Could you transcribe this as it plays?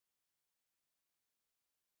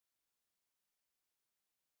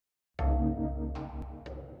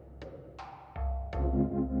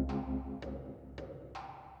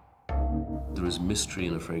There is mystery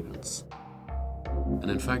in a fragrance. And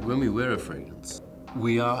in fact, when we wear a fragrance,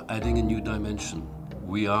 we are adding a new dimension.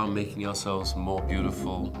 We are making ourselves more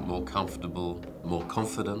beautiful, more comfortable, more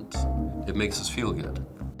confident. It makes us feel good.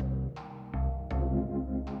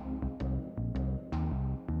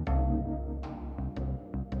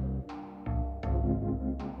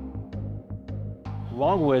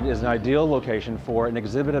 Longwood is an ideal location for an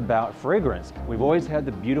exhibit about fragrance. We've always had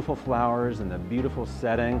the beautiful flowers and the beautiful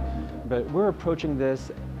setting, but we're approaching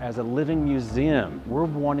this as a living museum. We're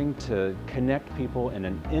wanting to connect people in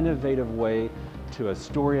an innovative way to a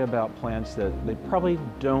story about plants that they probably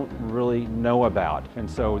don't really know about. And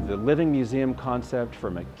so the living museum concept,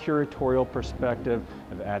 from a curatorial perspective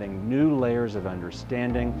of adding new layers of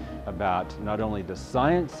understanding about not only the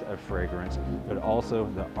science of fragrance, but also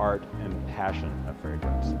the art and passion of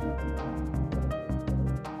fragrance.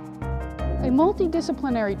 A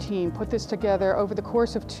multidisciplinary team put this together over the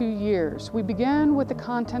course of 2 years. We began with the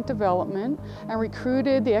content development and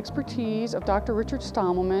recruited the expertise of Dr. Richard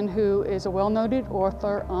Stammelman, who is a well-noted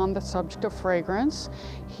author on the subject of fragrance.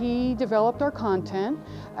 He developed our content.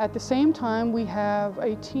 At the same time, we have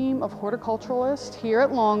a team of horticulturalists here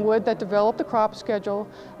at Longwood that developed the crop schedule,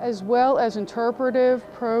 as well as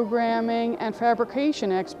interpretive, programming, and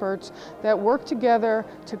fabrication experts that work together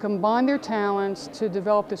to combine their talents to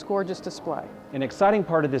develop this gorgeous display. An exciting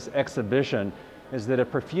part of this exhibition is that a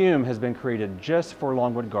perfume has been created just for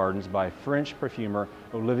Longwood Gardens by French perfumer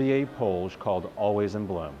Olivier Polge called Always in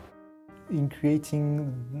Bloom. In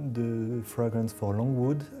creating the fragrance for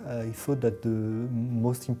Longwood, I thought that the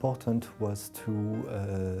most important was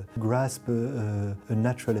to grasp a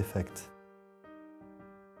natural effect.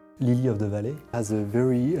 Lily of the Valley has a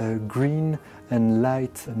very green and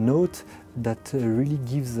light note that really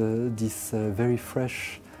gives this very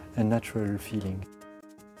fresh and natural feeling.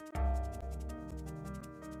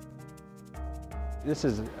 This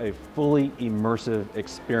is a fully immersive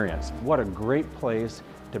experience. What a great place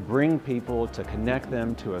to bring people, to connect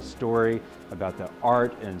them to a story about the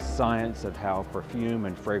art and science of how perfume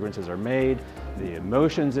and fragrances are made, the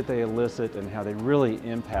emotions that they elicit, and how they really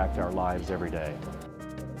impact our lives every day.